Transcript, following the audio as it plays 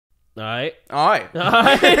All right. All right.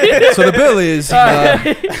 So the bill is,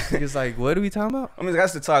 it's like, what are we talking about? I mean,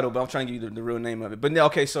 that's the title, but I'm trying to give you the real name of it. But yeah,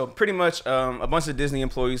 okay, so pretty much a bunch of Disney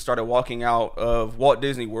employees started walking out of Walt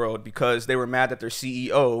Disney World because they were mad that their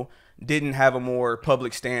CEO didn't have a more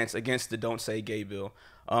public stance against the Don't Say Gay bill.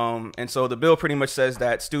 And so the bill pretty much says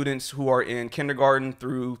that students who are in kindergarten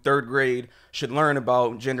through 3rd grade should learn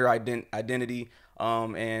about gender identity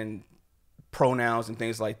and pronouns and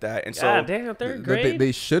things like that. And so damn, 3rd grade?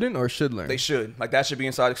 They shouldn't or should learn? They should. Like, that should be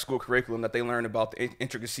inside the school curriculum, that they learn about the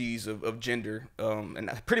intricacies of gender, and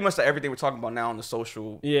pretty much everything we're talking about now on the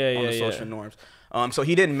social social norms. So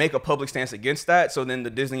he didn't make a public stance against that. So then the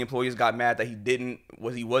Disney employees got mad that he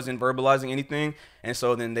wasn't verbalizing anything, and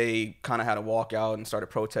so then they kind of had to walk out and started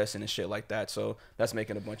protesting and shit like that. So that's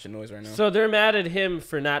making a bunch of noise right now. So they're mad at him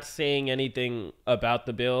for not saying anything about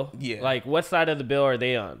the bill. Yeah. Like, what side of the bill are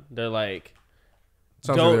they on? They're like,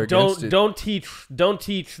 don't teach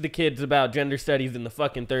the kids about gender studies in the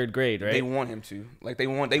fucking 3rd grade, right? They want him to. Like, they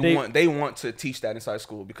want to teach that inside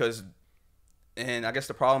school because, and I guess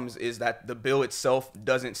the problem is that the bill itself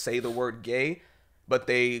doesn't say the word gay, but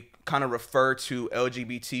they kind of refer to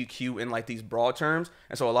LGBTQ in like these broad terms.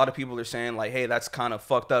 And so a lot of people are saying like, hey, that's kind of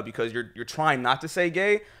fucked up because you're trying not to say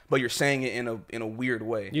gay, but you're saying it in a weird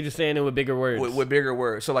way. You're just saying it with bigger words. With bigger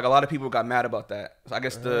words. So like a lot of people got mad about that. So I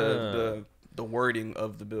guess the wording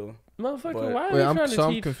of the bill. Motherfucker, why are they trying to teach?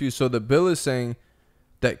 I'm confused. So the bill is saying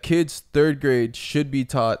that kids 3rd grade should be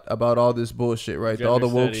taught about all this bullshit, right? Gender all the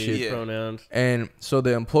woke studies, shit. pronouns. And so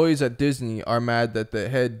the employees at Disney are mad that the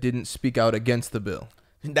head didn't speak out against the bill.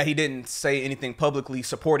 That he didn't say anything publicly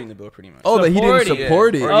supporting the bill, pretty much. Oh, that he didn't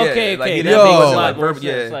support it. Okay, like, okay. that That makes a Yo. lot more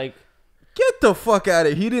sense. Like, Get the fuck out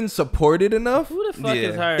of it. He didn't support it enough? who the fuck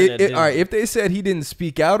is hiring that dude? All right, if they said he didn't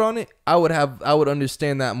speak out on it, I would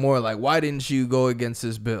understand that more. Like, why didn't you go against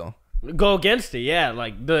this bill? Go against it, yeah.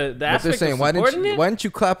 Like, the But aspect they're saying, of why supporting it? didn't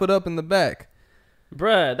you clap it up in the back?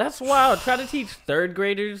 Bruh, that's wild. Try to teach 3rd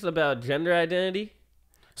graders about gender identity.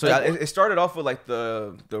 So like, it started off with like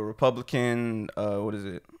the Republican, what is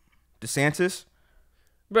it, DeSantis?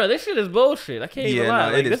 Bro, this shit is bullshit. I can't even lie.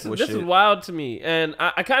 No, Like, this is wild to me, and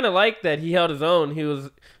I kind of like that he held his own.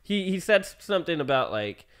 He said something about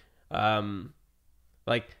like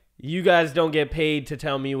you guys don't get paid to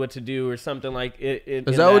tell me what to do or something like it.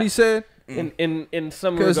 Is that what he said? In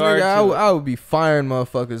some Because regard, I would be firing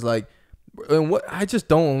motherfuckers. Like, and what I just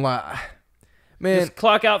don't lie, man. just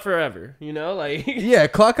clock out forever. You know, like Yeah,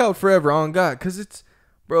 clock out forever on God. Because it's,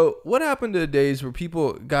 bro, what happened to the days where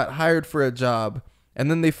people got hired for a job and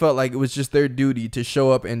then they felt like it was just their duty to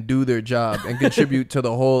show up and do their job and contribute to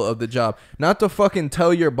the whole of the job, not to fucking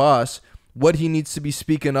tell your boss what he needs to be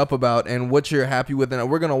speaking up about and what you're happy with, and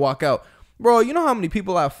we're gonna walk out. Bro, you know how many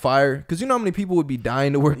people I fired? Because you know how many people would be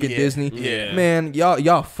dying to work at Disney? Yeah. Man,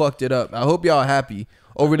 y'all fucked it up. I hope y'all happy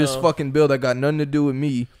over this fucking bill that got nothing to do with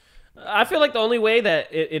me. I feel like the only way that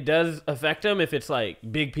it does affect them if it's like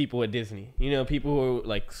big people at Disney. You know, people who are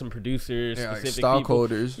like some producers, Yeah, like specific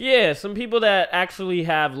stockholders. people. Yeah, some people that actually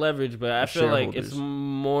have leverage, but I feel like it's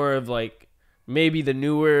more of like maybe the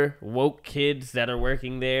newer woke kids that are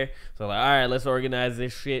working there. So like, all right, let's organize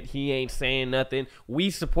this shit. He ain't saying nothing. We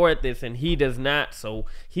support this and he does not. So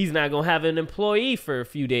he's not going to have an employee for a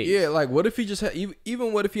few days. Yeah, like what if he just had,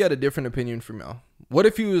 even what if he had a different opinion from y'all? What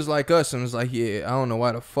if he was like us and was like, yeah, I don't know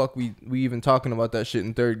why the fuck we even talking about that shit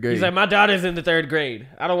in 3rd grade. He's like, my daughter's in the 3rd grade.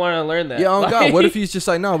 I don't want to learn that. Yeah, oh like, God, what if he's just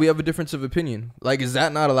like, no, we have a difference of opinion. Like, is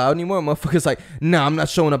that not allowed anymore? Motherfucker's like, nah, I'm not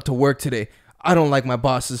showing up to work today. I don't like my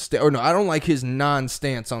boss's or no, I don't like his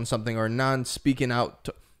non-stance on something or non-speaking out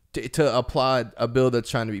to applaud a bill that's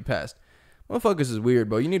trying to be passed. Motherfuckers is weird,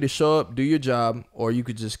 bro. You need to show up, do your job, or you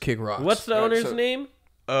could just kick rocks. What's the owner's name?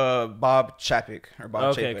 Bob Chapek or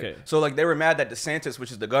Bob Chapek. Okay. So like they were mad that DeSantis,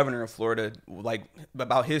 which is the governor of Florida, like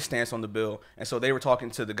about his stance on the bill, and so they were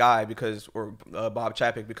talking to the guy Bob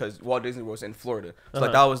Chapek because Walt Disney was in Florida. So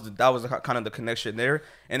like that was kind of the connection there,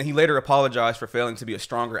 and he later apologized for failing to be a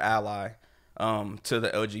stronger ally to the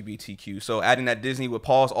LGBTQ. So adding that Disney would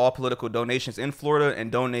pause all political donations in Florida and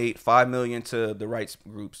donate $5 million to the rights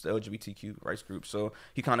groups, the LGBTQ rights groups. So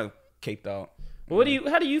he kind of caped out. How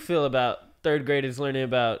do you feel about 3rd graders learning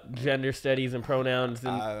about gender studies and pronouns?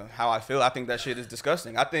 And how I feel, I think that shit is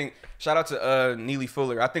disgusting. I think, shout out to Neely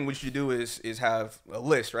Fuller. I think what you should do is have a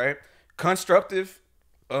list, right? Constructive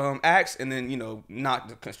acts, and then, you know,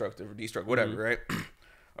 not constructive or destructive, whatever, right?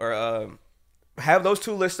 Or have those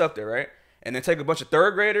two lists up there, right? And then take a bunch of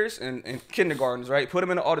 3rd graders and kindergartens, right? Put them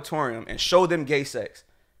in an auditorium and show them gay sex.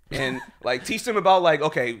 And like teach them about like,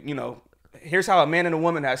 okay, you know, here's how a man and a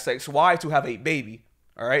woman has sex. Why? To have a baby.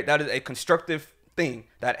 All right. That is a constructive thing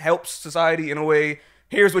that helps society in a way,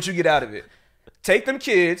 Here's what you get out of it. Take them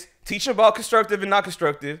kids, teach them about constructive and not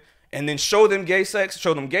constructive, and then show them gay sex,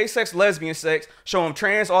 lesbian sex, show them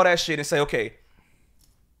trans, all that shit, and say, okay,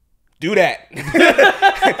 do that.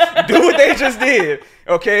 Do what they just did.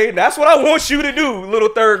 Okay, that's what I want you to do, little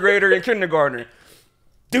third grader and kindergartner.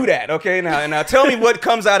 Do that, okay? Now tell me what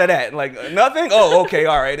comes out of that. Like, nothing? Oh, okay,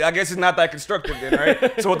 all right. I guess it's not that constructive then,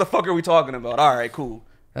 right? So what the fuck are we talking about? All right, cool.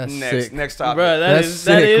 That's Next topic. Bro, that is.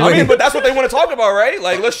 I mean, but that's what they want to talk about, right?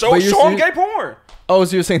 Like, let's show them gay porn. Oh,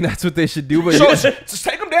 so you're saying that's what they should do? But Just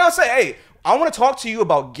take them down and say, hey, I want to talk to you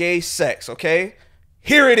about gay sex, okay?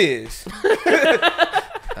 Here it is.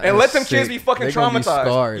 And let them kids be fucking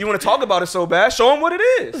traumatized. You want to talk about it so bad, show them what it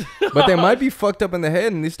is. But they might be fucked up in the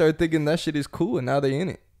head and they start thinking that shit is cool and now they in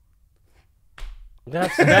it.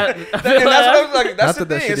 That's what I was like. That's the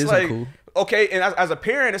thing. Shit it's isn't like, cool. Okay, and as a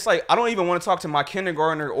parent, it's like, I don't even want to talk to my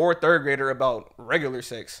kindergartner or third grader about regular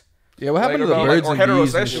sex. Yeah, what happened to the birds and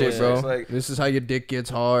bees and shit, bro? Like, this is how your dick gets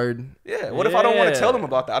hard. Yeah, what if I don't want to tell them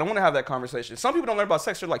about that? I don't want to have that conversation. Some people don't learn about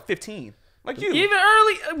sex till like 15. Like you. Even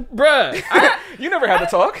early, bruh. You never had the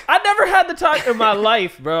talk. I never had the talk in my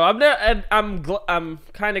life, bro. I'm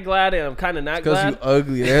kind of glad and I'm kind of not glad. Because you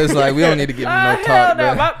ugly. It's like, we don't need to give them no talk,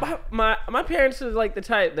 bro. My parents is like the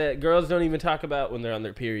type that girls don't even talk about when they're on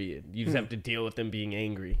their period. You just have to deal with them being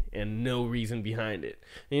angry and no reason behind it.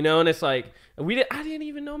 You know, and it's like, I didn't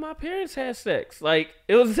even know my parents had sex. Like,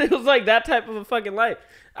 it was like that type of a fucking life.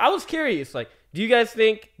 I was curious, like, do you guys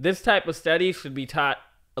think this type of study should be taught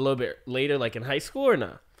a little bit later, like in high school, or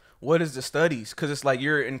not? What is the studies? Because it's like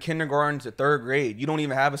you're in kindergarten to third grade. You don't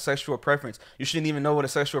even have a sexual preference. You shouldn't even know what a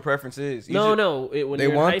sexual preference is. They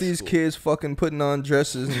want these kids fucking putting on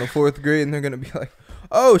dresses in the 4th grade, and they're gonna be like,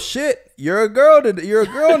 "Oh shit, you're a girl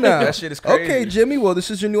now." That shit is crazy. Okay, Jimmy. Well, this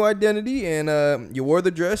is your new identity, and you wore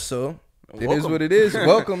the dress, so it is what it is.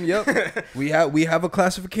 Welcome. Yep. We have a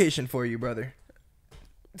classification for you, brother.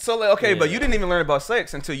 So, like, okay, but you didn't even learn about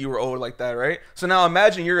sex until you were old like that, right? So now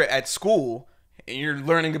imagine you're at school and you're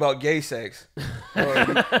learning about gay sex. Like,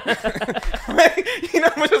 you know,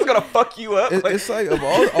 it's just gonna fuck you up. It's like, of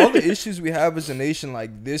all the issues we have as a nation,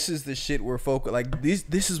 like, this is the shit we're focused. Like,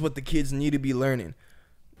 this is what the kids need to be learning.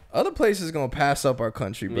 Other places gonna pass up our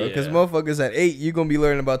country, bro. Because motherfuckers at 8, you're gonna be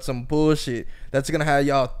learning about some bullshit that's gonna have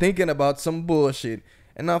y'all thinking about some bullshit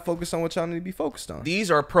and not focus on what y'all need to be focused on.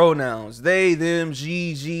 These are pronouns. They, them,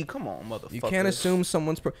 G. Come on, motherfucker. You can't assume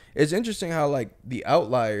someone's It's interesting how, like, the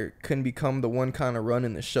outlier can become the one kind of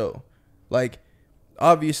running the show. Like,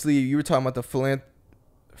 obviously, you were talking about the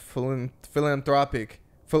philanthropic.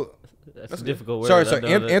 That's a difficult word. Sorry.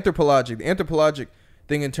 Anthropologic. The anthropologic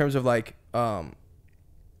thing in terms of, like,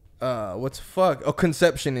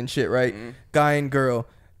 conception and shit, right? Mm-hmm. Guy and girl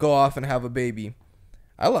go off and have a baby.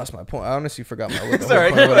 I lost my point. I honestly forgot what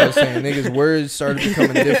I was saying. Niggas' words started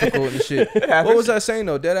becoming difficult and shit. What was I saying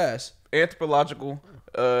though? Dead ass. Anthropological.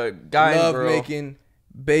 Guy love and girl. making.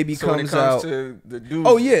 Baby so comes when it out. comes to the dudes.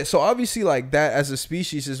 Oh yeah. So obviously, like, that as a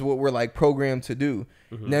species is what we're like programmed to do.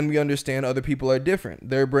 Mm-hmm. And then we understand other people are different.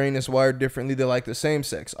 Their brain is wired differently. They like the same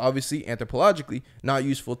sex. Obviously, anthropologically, not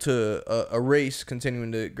useful to a race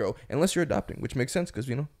continuing to grow unless you're adopting, which makes sense because,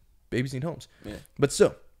 you know, babies need homes. Yeah. But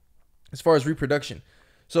still, as far as reproduction.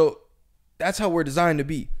 So that's how we're designed to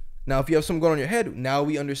be. Now, if you have something going on in your head, now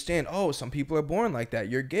we understand, oh, some people are born like that.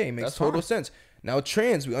 You're gay. Makes total sense. Now,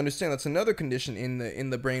 trans, we understand that's another condition in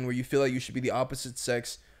the brain where you feel like you should be the opposite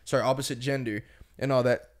gender and all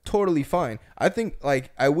that. Totally fine. I think,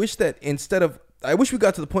 like, I wish we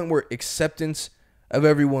got to the point where acceptance of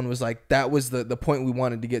everyone was like, that was the point we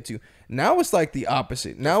wanted to get to. Now it's like the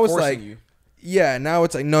opposite. Now it's like... Yeah, now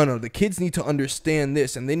it's like, no, the kids need to understand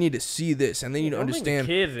this, and they need to see this, and they need to understand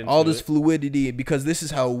all this fluidity, because this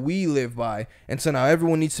is how we live by, and so now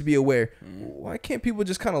everyone needs to be aware. Why can't people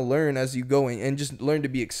just kind of learn as you go and just learn to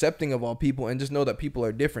be accepting of all people and just know that people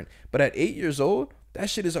are different? But at 8 years old,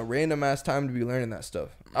 that shit is a random ass time to be learning that stuff.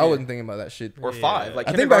 I wasn't thinking about that shit. Or 5. Like,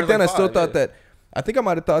 I think back then I still thought that, I think I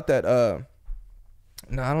might have thought that,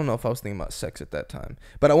 no, I don't know if I was thinking about sex at that time.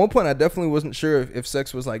 But at one point, I definitely wasn't sure if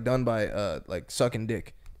sex was, like, done by, like, sucking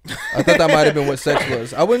dick. I thought that might have been what sex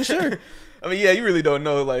was. I wasn't sure. I mean, yeah, you really don't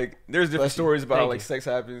know. Like, there's different stories about how, like, sex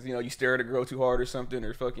happens. You know, you stare at a girl too hard or something,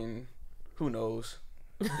 or fucking, who knows.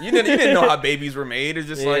 You didn't know how babies were made. It's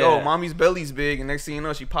just like, oh, mommy's belly's big, and next thing you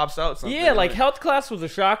know, she pops out something. Yeah, like, health class was a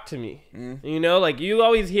shock to me. You know, like, you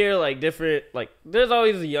always hear, like, different, like, there's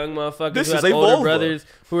always a young motherfucker who has older brothers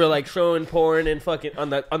who are, like, showing porn and fucking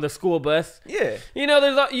on the school bus. Yeah. You know,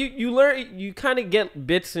 there's you learn, you kind of get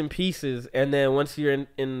bits and pieces, and then once you're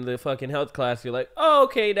in the fucking health class, you're like, oh,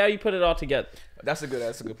 okay, now you put it all together. That's a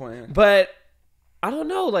good point. Yeah. But I don't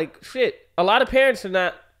know, like, shit. a lot of parents are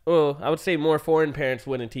not. Well, I would say more foreign parents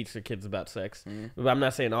wouldn't teach their kids about sex. Mm-hmm. I'm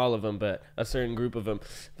not saying all of them, but a certain group of them.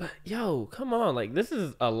 But yo, come on, like this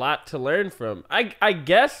is a lot to learn from. I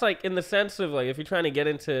guess like in the sense of like if you're trying to get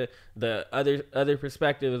into the other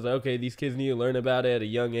perspective is okay, these kids need to learn about it at a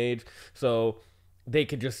young age, so they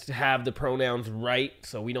could just have the pronouns right,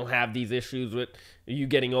 so we don't have these issues with you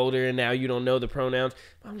getting older and now you don't know the pronouns.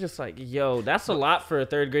 I'm just like, yo, that's a lot for a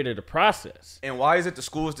third grader to process. And why is it the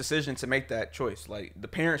school's decision to make that choice? Like the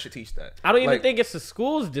parents should teach that. I don't even think it's the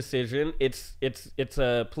school's decision. It's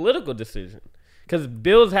a political decision. Because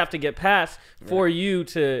bills have to get passed for you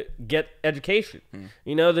to get education.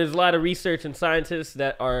 You know, there's a lot of research and scientists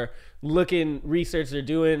that are they're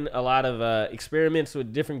doing a lot of experiments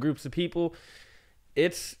with different groups of people.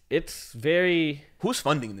 It's very... Who's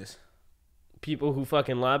funding this? People who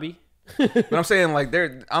fucking lobby. But I'm saying like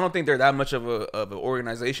I don't think they're that much of an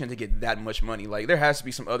organization to get that much money. Like there has to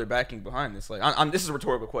be some other backing behind this. Like this is a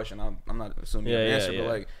rhetorical question. I'm not assuming an answer, but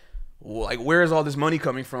like where is all this money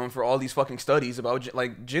coming from for all these fucking studies about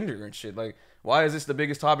like gender and shit? Like why is this the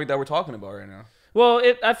biggest topic that we're talking about right now? Well,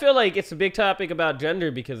 I feel like it's a big topic about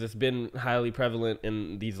gender because it's been highly prevalent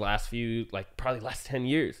in these last few, like probably last 10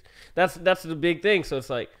 years. That's the big thing. So it's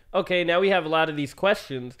like, okay, now we have a lot of these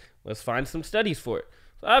questions. Let's find some studies for it.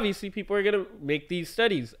 So obviously people are going to make these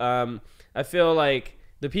studies. I feel like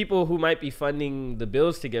the people who might be funding the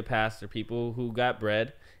bills to get passed are people who got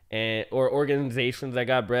bread or organizations that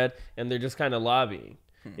got bread, and they're just kind of lobbying.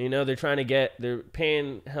 You know, they're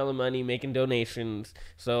paying hella money, making donations,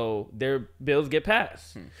 so their bills get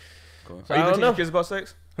passed. Cool. So are you going to teach your kids about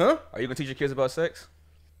sex? Huh? Are you going to teach your kids about sex?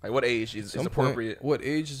 Like, what age is appropriate? What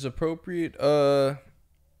age is appropriate? Does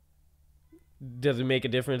it make a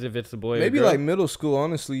difference if it's a boy or maybe a girl? Like middle school,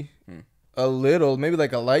 honestly. A little. Maybe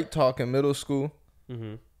like a light talk in middle school.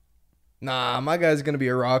 Mm-hmm. Nah, my guy's going to be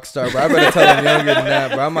a rock star, bro. I better tell him younger than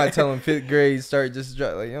that, bro. I might tell him 5th grade, start just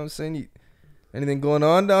like, you know what I'm saying? Anything going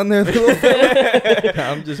on down there? Nah,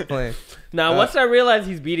 I'm just playing. Now, once I realize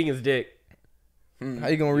he's beating his dick. How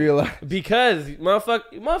you gonna realize? Because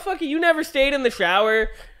motherfucker, you never stayed in the shower,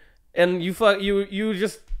 and you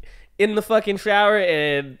just in the fucking shower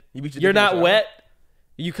and you're not wet.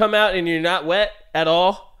 You come out and you're not wet at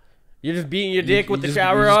all. You're just beating your dick with the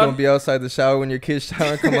shower on. You're just gonna be outside the shower when your kids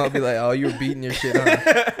shower and come out and be like, oh, you were beating your shit on.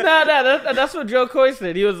 Nah, that's what Joe Coy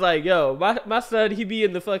said. He was like, yo, my son, he be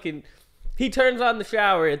in the fucking... He turns on the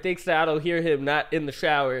shower and thinks that I'll hear him not in the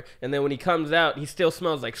shower, and then when he comes out, he still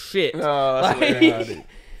smells like shit. Oh, that's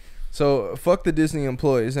So, fuck the Disney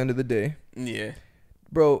employees, end of the day. Yeah.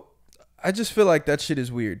 Bro, I just feel like that shit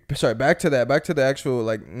is weird. Sorry, back to the actual,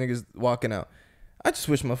 like, niggas walking out. I just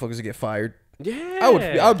wish motherfuckers would get fired. Yeah.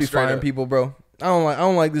 I would be firing people, bro. I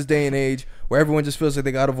don't like this day and age where everyone just feels like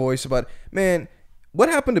they got a voice about it. Man, what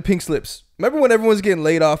happened to pink slips? Remember when everyone's getting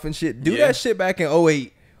laid off and shit? Do that shit back in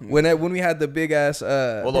 2008. When we had the big ass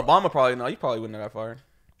well, Obama you probably wouldn't have got fired.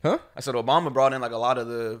 Huh? I said Obama brought in like a lot of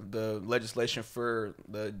the legislation for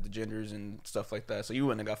the genders and stuff like that, so you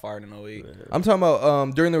wouldn't have got fired in 2008. I'm talking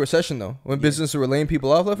about during the recession though, when businesses were laying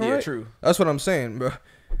people off left and right. Yeah, true. That's what I'm saying, bro.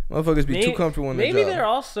 Motherfuckers be too comfortable in their job. Maybe they're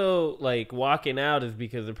also like walking out is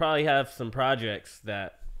because they probably have some projects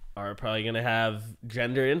that are probably gonna have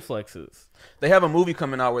gender influxes. They have a movie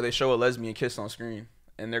coming out where they show a lesbian kiss on screen.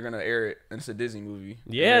 And they're gonna air it, and it's a Disney movie.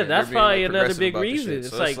 Yeah, that's probably another big reason.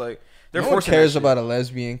 It's like no one cares about a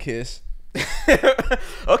lesbian kiss.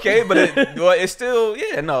 Okay, but it's still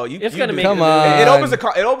it's gonna make come on. It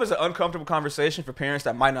opens an uncomfortable conversation for parents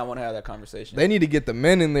that might not want to have that conversation. They need to get the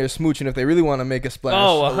men in there smooching if they really want to make a splash.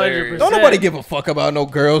 Oh, 100%. Don't nobody give a fuck about no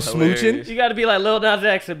girls smooching. You got to be like Lil Nas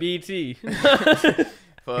X or BT.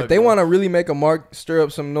 If they want to really make a mark, stir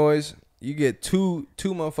up some noise, you get two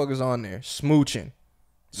motherfuckers on there smooching.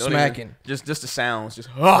 Smacking. Just the sounds. Just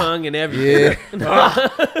tongue and everything. Yeah.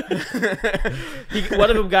 One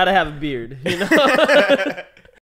of them got to have a beard. You know?